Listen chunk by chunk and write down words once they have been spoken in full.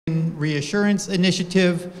Reassurance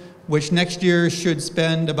Initiative, which next year should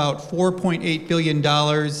spend about $4.8 billion,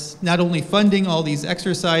 not only funding all these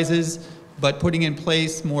exercises, but putting in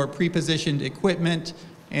place more pre-positioned equipment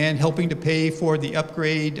and helping to pay for the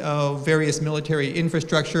upgrade of various military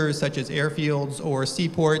infrastructure, such as airfields or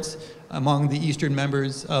seaports, among the eastern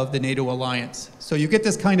members of the NATO alliance. So you get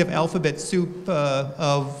this kind of alphabet soup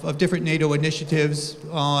of different NATO initiatives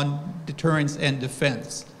on deterrence and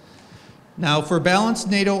defense. Now, for balance,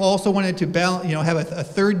 NATO also wanted to have a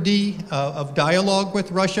third D of dialogue with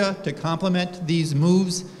Russia to complement these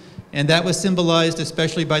moves, and that was symbolized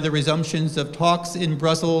especially by the resumptions of talks in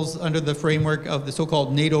Brussels under the framework of the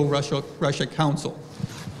so-called NATO-Russia Council.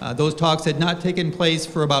 Those talks had not taken place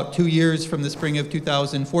for about 2 years, from the spring of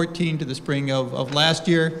 2014 to the spring of last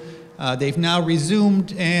year. They've now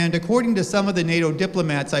resumed, and according to some of the NATO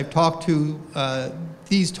diplomats I've talked to,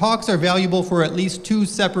 these talks are valuable for at least two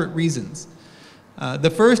separate reasons. The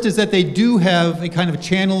first is that they do have a kind of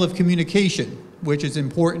channel of communication, which is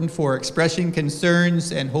important for expressing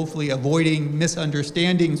concerns and hopefully avoiding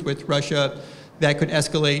misunderstandings with Russia that could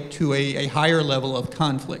escalate to a higher level of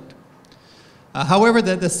conflict. However,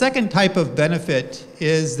 the second type of benefit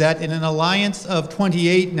is that in an alliance of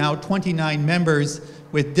 28, now 29 members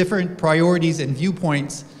with different priorities and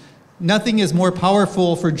viewpoints, nothing is more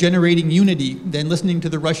powerful for generating unity than listening to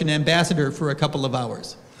the Russian ambassador for a couple of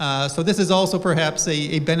hours. So this is also perhaps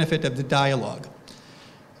a benefit of the dialogue.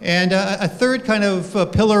 And a third kind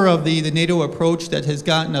of pillar of the NATO approach that has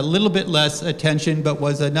gotten a little bit less attention, but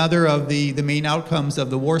was another of the main outcomes of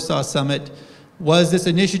the Warsaw Summit, was this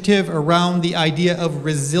initiative around the idea of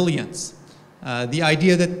resilience. The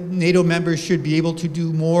idea that NATO members should be able to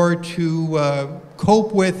do more to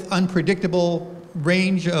cope with unpredictable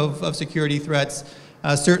range of security threats,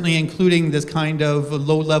 certainly including this kind of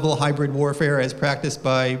low-level hybrid warfare as practiced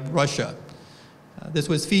by Russia. This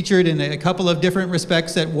was featured in a couple of different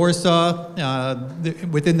respects at Warsaw.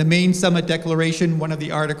 Within the main summit declaration, one of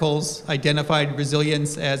the articles identified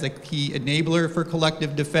resilience as a key enabler for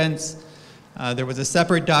collective defense. There was a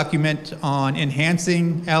separate document on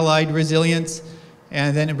enhancing allied resilience,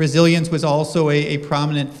 and then resilience was also a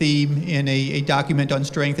prominent theme in a document on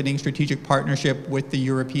strengthening strategic partnership with the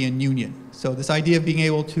European Union. So this idea of being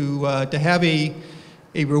able to have a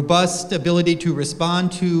robust ability to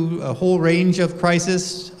respond to a whole range of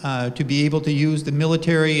crises, to be able to use the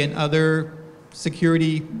military and other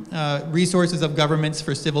security resources of governments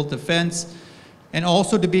for civil defense, and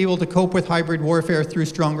also to be able to cope with hybrid warfare through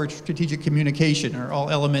stronger strategic communication are all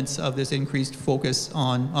elements of this increased focus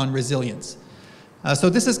on resilience. So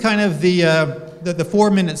this is kind of the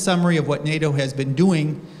 4-minute summary of what NATO has been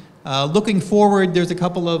doing. Looking forward, there's a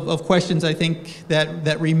couple of questions I think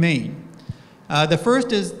that remain. The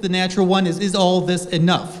first is the natural one, is all this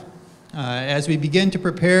enough? As we begin to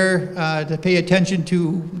prepare to pay attention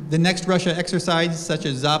to the next Russia exercise, such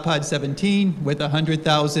as Zapad 17 with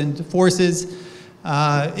 100,000 forces,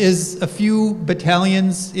 is a few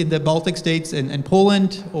battalions in the Baltic states and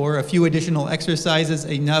Poland, or a few additional exercises,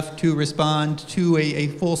 enough to respond to a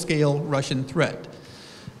full-scale Russian threat?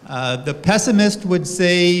 The pessimist would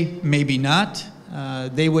say maybe not.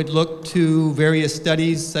 They would look to various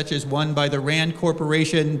studies, such as one by the RAND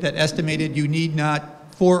Corporation, that estimated you need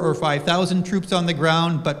not 4,000 or 5,000 troops on the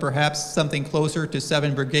ground, but perhaps something closer to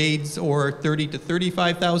 7 brigades or 30,000 to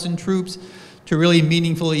 35,000 troops to really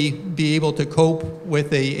meaningfully be able to cope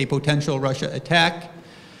with a potential Russia attack.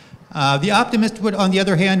 The optimist would, on the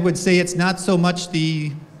other hand, would say it's not so much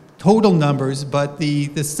the total numbers, but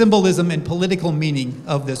the symbolism and political meaning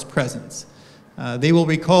of this presence. They will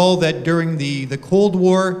recall that during the Cold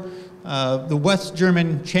War, the West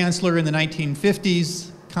German chancellor in the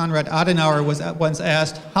 1950s, Konrad Adenauer, was once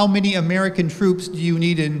asked, how many American troops do you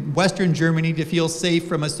need in Western Germany to feel safe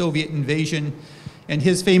from a Soviet invasion? And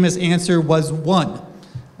his famous answer was 1.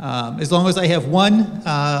 As long as I have 1,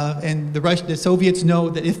 and the Soviets know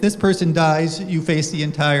that if this person dies, you face the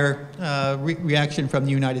entire reaction from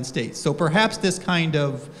the United States. So perhaps this kind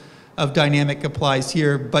of dynamic applies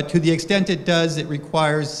here, but to the extent it does, it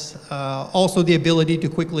requires also the ability to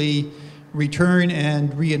quickly return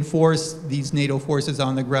and reinforce these NATO forces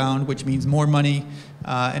on the ground, which means more money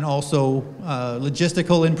and also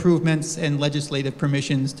logistical improvements and legislative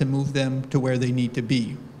permissions to move them to where they need to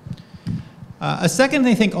be. A second,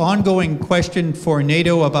 I think, ongoing question for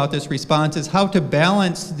NATO about this response is how to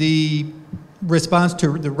balance the response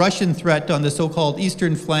to the Russian threat on the so-called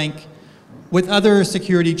eastern flank with other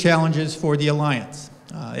security challenges for the alliance.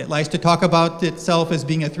 It likes to talk about itself as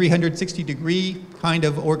being a 360-degree kind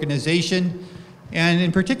of organization. And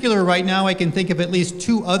in particular, right now, I can think of at least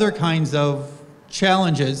 2 other kinds of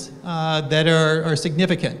challenges that are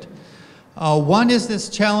significant. One is this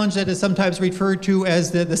challenge that is sometimes referred to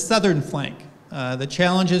as the southern flank. The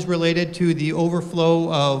challenge is related to the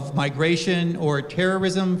overflow of migration or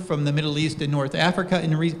terrorism from the Middle East and North Africa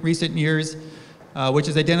in recent years, which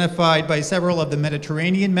is identified by several of the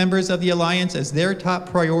Mediterranean members of the alliance as their top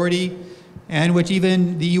priority, and which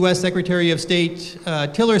even the U.S. Secretary of State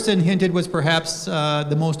Tillerson hinted was perhaps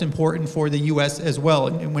the most important for the U.S. as well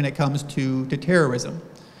when it comes to terrorism.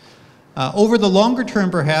 Over the longer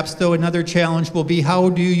term, perhaps, though, another challenge will be how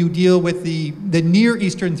do you deal with the Near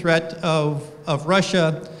Eastern threat of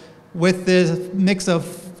Russia with the mix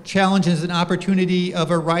of challenges and opportunity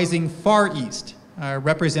of a rising Far East,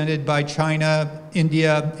 represented by China,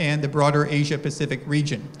 India, and the broader Asia-Pacific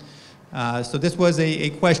region. So this was a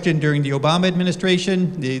question during the Obama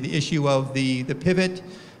administration, the issue of the pivot.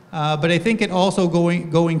 But I think it also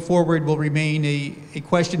going forward will remain a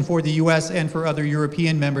question for the U.S. and for other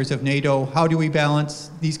European members of NATO. How do we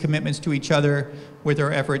balance these commitments to each other with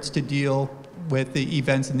our efforts to deal with the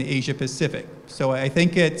events in the Asia-Pacific? So I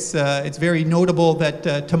think it's very notable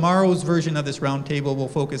that tomorrow's version of this roundtable will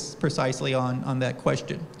focus precisely on that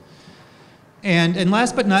question. And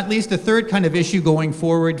last but not least, the third kind of issue going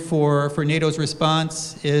forward for NATO's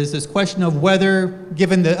response is this question of whether,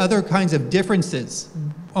 given the other kinds of differences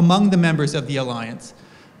among the members of the alliance,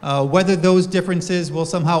 whether those differences will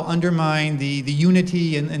somehow undermine the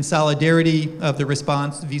unity and solidarity of the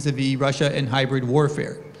response vis-a-vis Russia and hybrid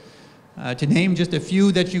warfare. To name just a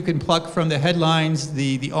few that you can pluck from the headlines,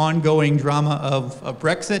 the ongoing drama of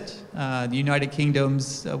Brexit, the United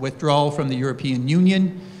Kingdom's withdrawal from the European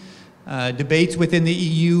Union, debates within the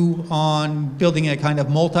EU on building a kind of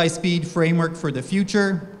multi-speed framework for the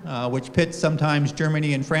future, which pits sometimes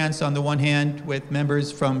Germany and France on the one hand with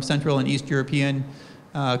members from Central and East European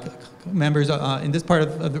members in this part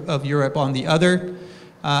of Europe on the other,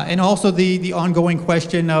 and also the ongoing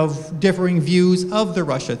question of differing views of the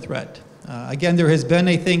Russia threat. Again, there has been,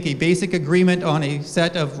 I think, a basic agreement on a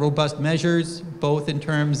set of robust measures, both in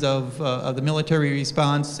terms of the military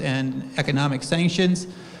response and economic sanctions.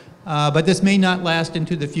 But this may not last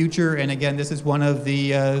into the future, and again, this is one of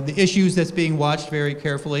the issues that's being watched very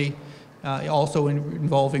carefully, also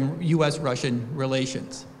involving U.S.-Russian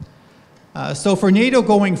relations. So for NATO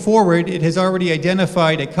going forward, it has already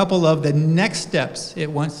identified a couple of the next steps it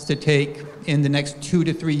wants to take in the next 2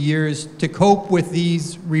 to 3 years to cope with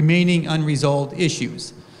these remaining unresolved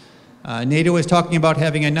issues. NATO is talking about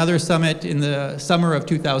having another summit in the summer of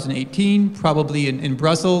 2018, probably in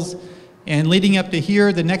Brussels. And leading up to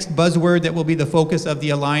here, the next buzzword that will be the focus of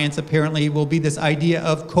the alliance apparently will be this idea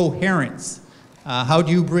of coherence. How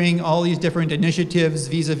do you bring all these different initiatives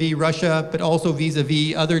vis-a-vis Russia, but also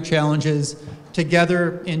vis-a-vis other challenges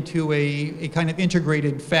together into a kind of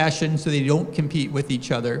integrated fashion so they don't compete with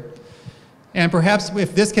each other? And perhaps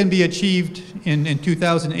if this can be achieved in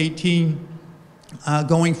 2018,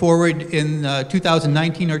 going forward in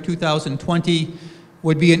 2019 or 2020,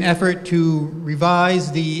 would be an effort to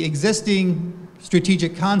revise the existing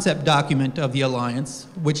strategic concept document of the alliance,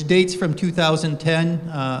 which dates from 2010,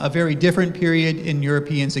 a very different period in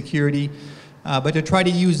European security, but to try to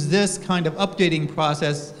use this kind of updating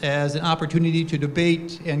process as an opportunity to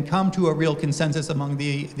debate and come to a real consensus among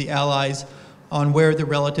the allies on where the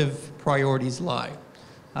relative priorities lie.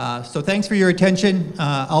 So thanks for your attention.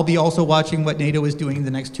 I'll be also watching what NATO is doing in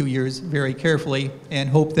the next 2 years very carefully and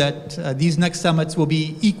hope that these next summits will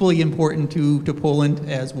be equally important to Poland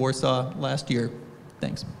as Warsaw last year.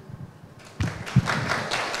 Thanks.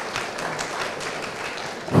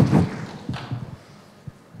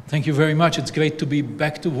 Thank you very much. It's great to be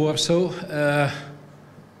back to Warsaw.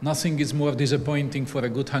 Nothing is more disappointing for a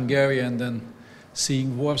good Hungarian than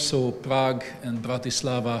seeing Warsaw, Prague, and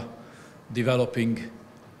Bratislava developing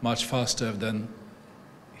much faster than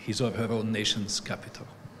his or her own nation's capital.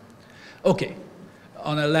 Okay,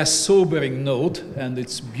 on a less sobering note, and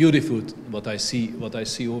it's beautiful what I see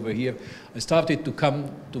over here. I started to come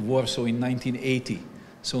to Warsaw in 1980,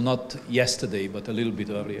 so not yesterday, but a little bit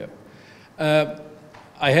earlier.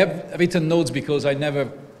 I have written notes because I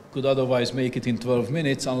never could otherwise make it in 12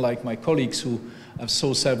 minutes, unlike my colleagues who are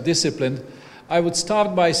so self-disciplined. I would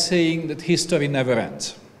start by saying that history never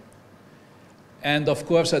ends. And of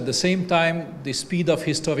course, at the same time, the speed of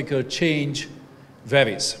historical change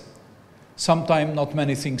varies. Sometimes not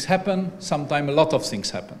many things happen, sometimes a lot of things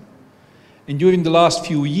happen. And during the last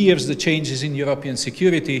few years, the changes in European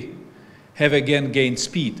security have again gained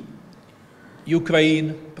speed.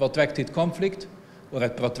 Ukraine, protracted conflict, or a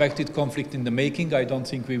protracted conflict in the making. I don't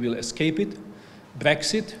think we will escape it.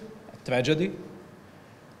 Brexit, a tragedy.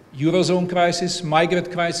 Eurozone crisis,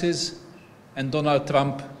 migrant crisis, and Donald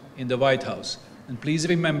Trump in the White House. And please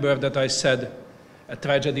remember that I said a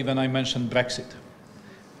tragedy when I mentioned Brexit.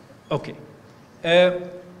 Okay.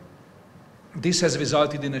 This has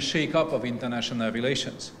resulted in a shake-up of international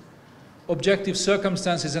relations. Objective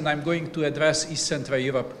circumstances, and I'm going to address East Central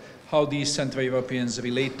Europe, how the East Central Europeans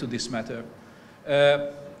relate to this matter.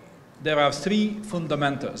 There are three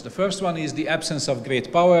fundamentals. The first one is the absence of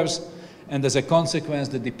great powers, and as a consequence,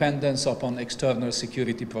 the dependence upon external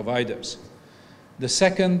security providers. The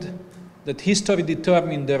second, that history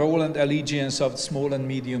determined the role and allegiance of small and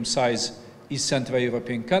medium-sized East Central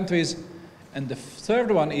European countries. And the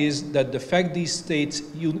third one is that the fact these states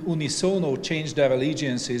unisono changed their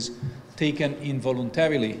allegiances, taken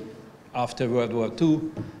involuntarily after World War II,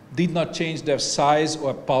 did not change their size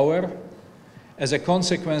or power. As a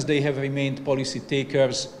consequence, they have remained policy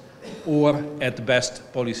takers or, at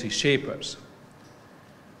best, policy shapers.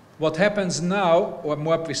 What happens now, or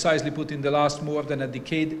more precisely put in the last more than a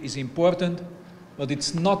decade, is important, but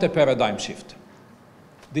it's not a paradigm shift.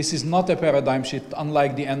 This is not a paradigm shift,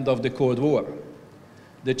 unlike the end of the Cold War.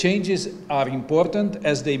 The changes are important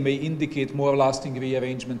as they may indicate more lasting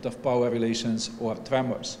rearrangement of power relations or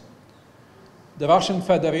tremors. The Russian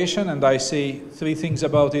Federation, and I say three things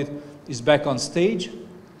about it, is back on stage.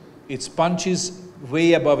 Its punches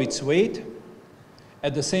way above its weight.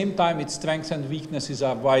 At the same time, its strengths and weaknesses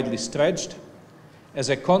are widely stretched. As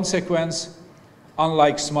a consequence,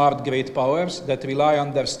 unlike smart great powers that rely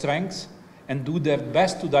on their strengths and do their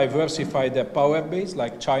best to diversify their power base,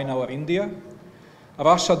 like China or India,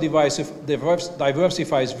 Russia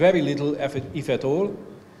diversifies very little, if at all,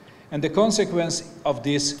 and the consequence of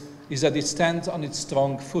this is that it stands on its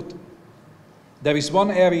strong foot. There is one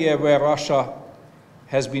area where Russia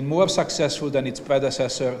has been more successful than its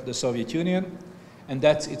predecessor, the Soviet Union, and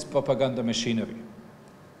that's its propaganda machinery.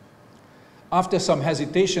 After some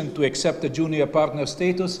hesitation to accept a junior partner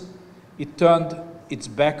status, it turned its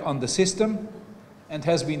back on the system and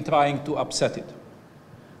has been trying to upset it.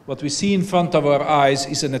 What we see in front of our eyes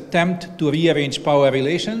is an attempt to rearrange power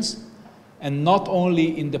relations, and not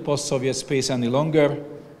only in the post-Soviet space any longer,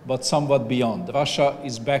 but somewhat beyond. Russia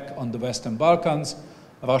is back on the Western Balkans,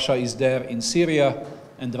 Russia is there in Syria,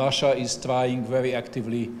 and Russia is trying very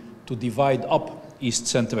actively to divide up East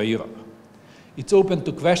Central Europe. It's open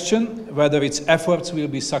to question whether its efforts will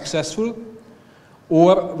be successful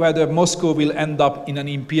or whether Moscow will end up in an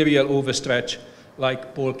imperial overstretch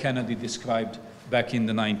like Paul Kennedy described back in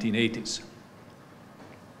the 1980s.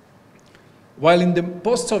 While in the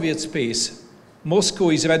post-Soviet space,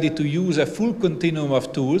 Moscow is ready to use a full continuum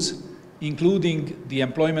of tools, including the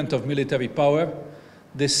employment of military power,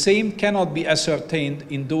 the same cannot be ascertained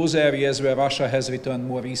in those areas where Russia has returned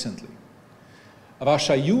more recently.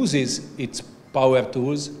 Russia uses its power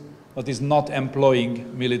tools, but is not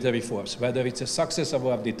employing military force. Whether it's a success of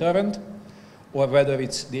our deterrent or whether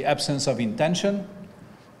it's the absence of intention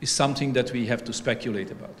is something that we have to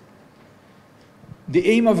speculate about. The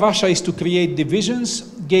aim of Russia is to create divisions,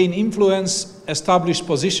 gain influence, establish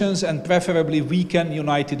positions, and preferably weaken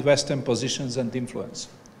united Western positions and influence.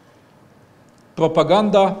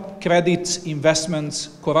 Propaganda, credits,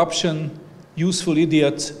 investments, corruption, useful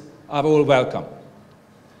idiots are all welcome.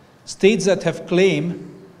 States that have claims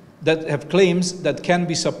that can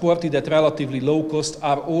be supported at relatively low cost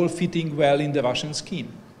are all fitting well in the Russian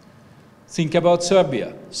scheme. Think about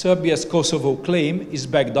Serbia. Serbia's Kosovo claim is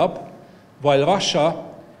backed up, while Russia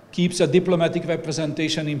keeps a diplomatic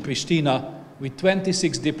representation in Pristina with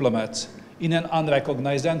 26 diplomats in an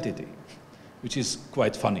unrecognized entity, which is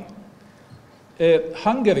quite funny.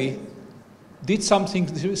 Hungary did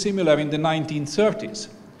something similar in the 1930s,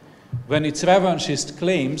 when its revanchist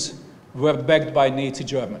claims were backed by Nazi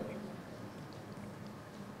Germany.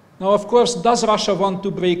 Now, of course, does Russia want to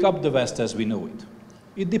break up the West as we know it?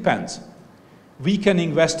 It depends.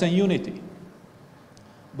 Weakening Western unity.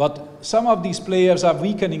 But some of these players are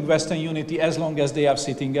weakening Western unity as long as they are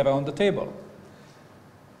sitting around the table.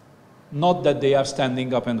 Not that they are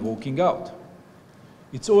standing up and walking out.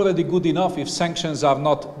 It's already good enough if sanctions are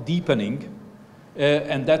not deepening,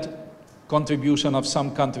 and that contribution of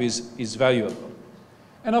some countries is valuable.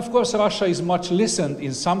 And of course, Russia is much listened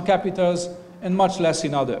in some capitals and much less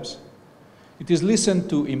in others. It is listened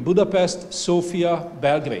to in Budapest, Sofia,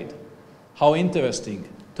 Belgrade. How interesting.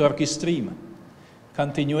 Turkish Stream.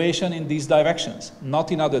 Continuation in these directions,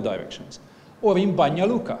 not in other directions. Or in Banja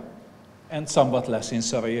Luka, and somewhat less in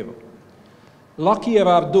Sarajevo. Luckier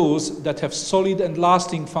are those that have solid and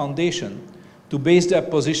lasting foundation to base their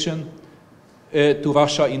position to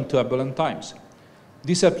Russia in turbulent times.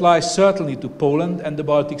 This applies certainly to Poland and the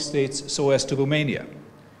Baltic states, so as to Romania.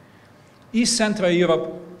 East Central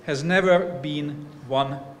Europe has never been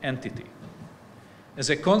one entity. As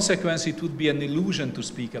a consequence, it would be an illusion to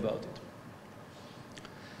speak about it.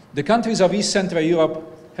 The countries of East Central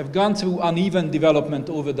Europe have gone through uneven development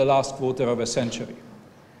over the last quarter of a century.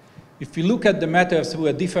 If we look at the matter through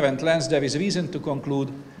a different lens, there is reason to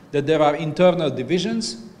conclude that there are internal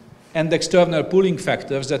divisions and external pulling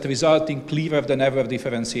factors that result in clearer than ever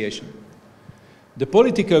differentiation. The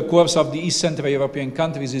political course of the East Central European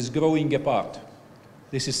countries is growing apart.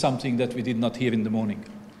 This is something that we did not hear in the morning.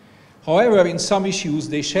 However, in some issues,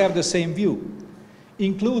 they share the same view,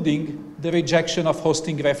 including the rejection of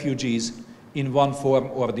hosting refugees in one form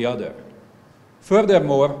or the other.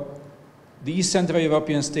 Furthermore, the East Central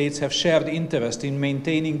European states have shared interest in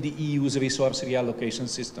maintaining the EU's resource reallocation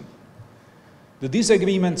system. The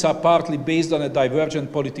disagreements are partly based on a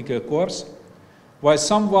divergent political course. While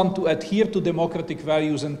some want to adhere to democratic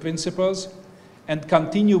values and principles and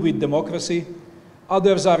continue with democracy,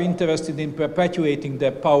 others are interested in perpetuating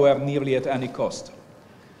their power nearly at any cost.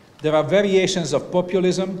 There are variations of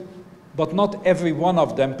populism, but not every one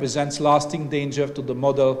of them presents lasting danger to the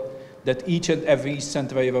model that each and every East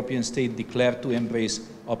Central European state declared to embrace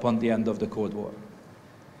upon the end of the Cold War.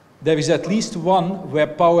 There is at least one where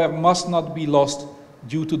power must not be lost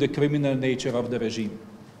due to the criminal nature of the regime.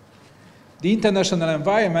 The international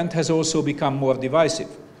environment has also become more divisive.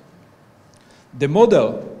 The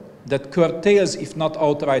model that curtails, if not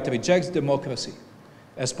outright rejects, democracy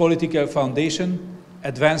as political foundation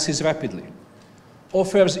advances rapidly,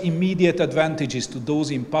 offers immediate advantages to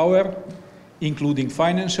those in power, including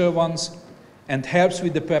financial ones, and helps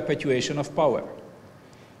with the perpetuation of power.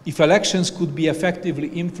 If elections could be effectively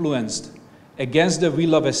influenced against the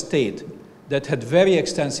will of a state that had very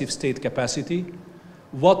extensive state capacity,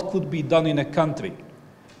 what could be done in a country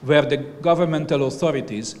where the governmental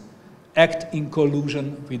authorities act in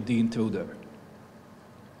collusion with the intruder?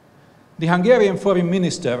 The Hungarian foreign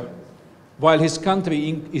minister, while his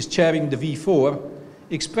country is chairing the V4,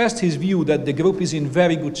 expressed his view that the group is in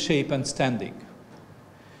very good shape and standing.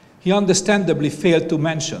 He understandably failed to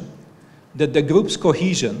mention that the group's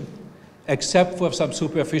cohesion, except for some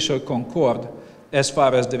superficial concord as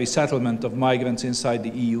far as the resettlement of migrants inside the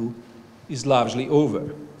EU, is largely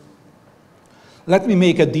over. Let me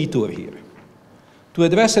make a detour here to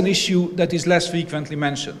address an issue that is less frequently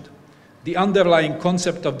mentioned, the underlying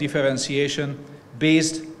concept of differentiation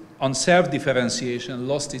based on self-differentiation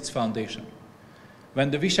lost its foundation. When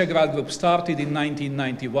the Visegrad Group started in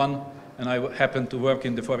 1991, and I happened to work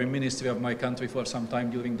in the foreign ministry of my country for some time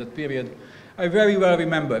during that period, I very well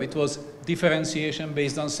remember it was differentiation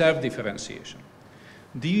based on self-differentiation.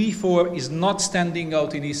 The V4 is not standing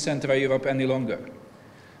out in East Central Europe any longer.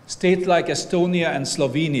 States like Estonia and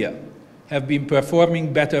Slovenia have been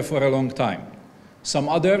performing better for a long time. Some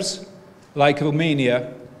others, like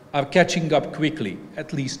Romania, are catching up quickly,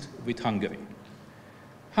 at least with Hungary.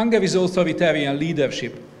 Hungary's authoritarian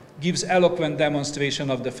leadership gives eloquent demonstration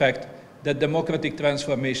of the fact that democratic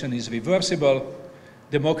transformation is reversible,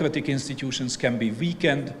 democratic institutions can be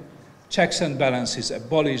weakened, checks and balances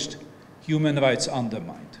abolished, human rights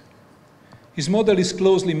undermined. His model is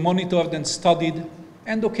closely monitored and studied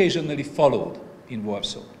and occasionally followed in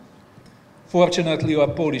Warsaw. Fortunately, our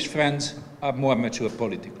Polish friends are more mature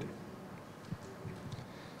politically.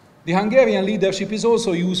 The Hungarian leadership is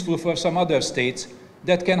also useful for some other states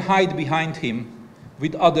that can hide behind him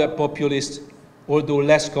with other populist, although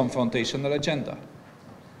less confrontational agenda.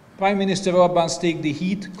 Prime Minister Orbán's Take the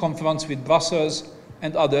Heat confronts with Brussels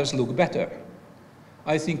and others look better.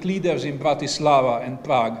 I think leaders in Bratislava and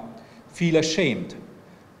Prague feel ashamed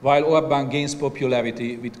while Orbán gains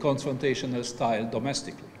popularity with confrontational style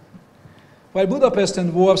domestically. While Budapest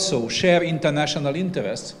and Warsaw share international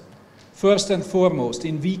interests, first and foremost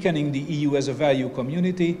in weakening the EU as a value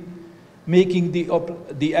community, making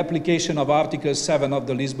the application of Article 7 of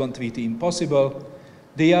the Lisbon Treaty impossible,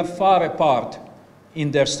 they are far apart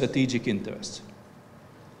in their strategic interests.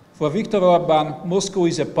 For Viktor Orbán, Moscow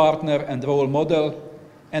is a partner and role model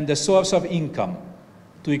and a source of income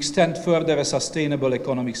to extend further a sustainable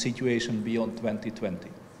economic situation beyond 2020.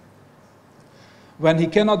 When he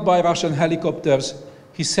cannot buy Russian helicopters,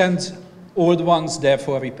 he sends old ones there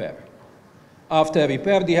for repair. After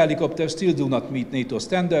repair, the helicopters still do not meet NATO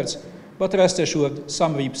standards, but rest assured,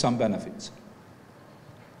 some reap some benefits.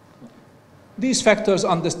 These factors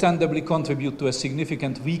understandably contribute to a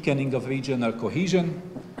significant weakening of regional cohesion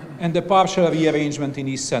and a partial rearrangement in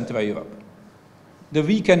East Central Europe. The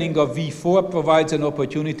weakening of V4 provides an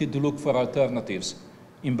opportunity to look for alternatives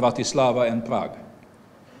in Bratislava and Prague.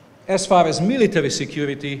 As far as military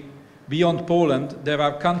security, beyond Poland, there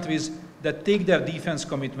are countries that take their defense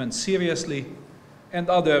commitments seriously and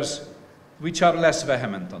others which are less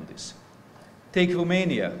vehement on this. Take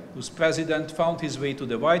Romania, whose president found his way to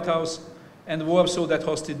the White House, and Warsaw, that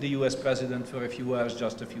hosted the US president for a few hours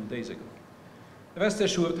just a few days ago. Rest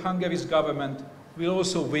assured, Hungary's government will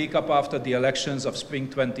also wake up after the elections of spring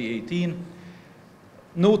 2018,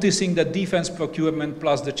 noticing that defense procurement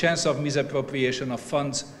plus the chance of misappropriation of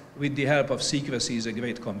funds with the help of secrecy is a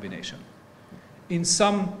great combination. In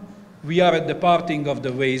sum, we are at the parting of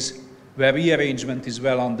the ways where rearrangement is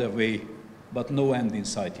well underway, but no end in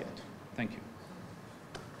sight yet. Thank you.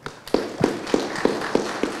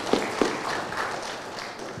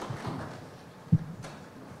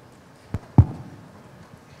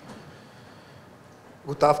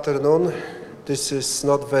 Good afternoon. This is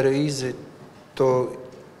not very easy to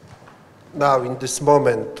now in this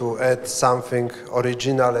moment to add something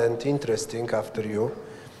original and interesting after you.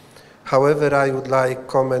 However, I would like to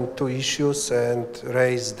comment two issues and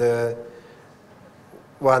raise the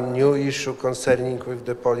one new issue concerning with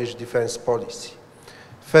the Polish defense policy.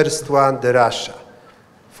 First one, the Russia.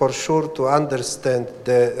 For sure, to understand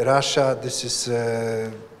the Russia, this is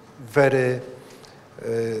a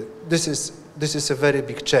very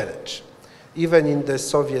big challenge. Even in the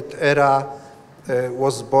Soviet era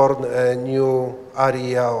was born a new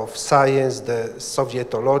area of science, the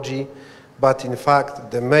Sovietology, but in fact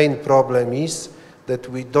the main problem is that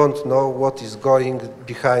we don't know what is going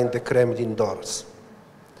behind the Kremlin doors.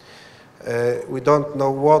 We don't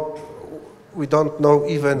know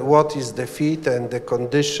even what is the fit and the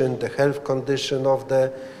condition, the health condition of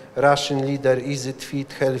the Russian leader. Is it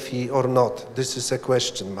fit, healthy or not? This is a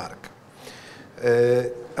question mark.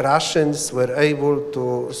 Russians were able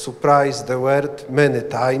to surprise the world many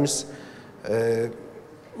times.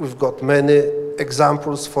 We've got many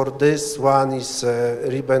examples for this. One is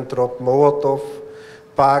Ribbentrop-Molotov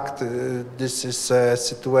Pact. This is a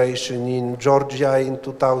situation in Georgia in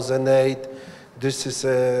 2008. This is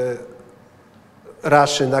a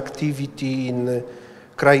Russian activity in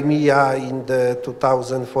Crimea in the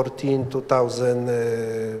 2014,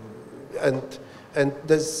 and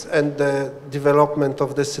the development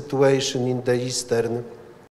of the situation in the eastern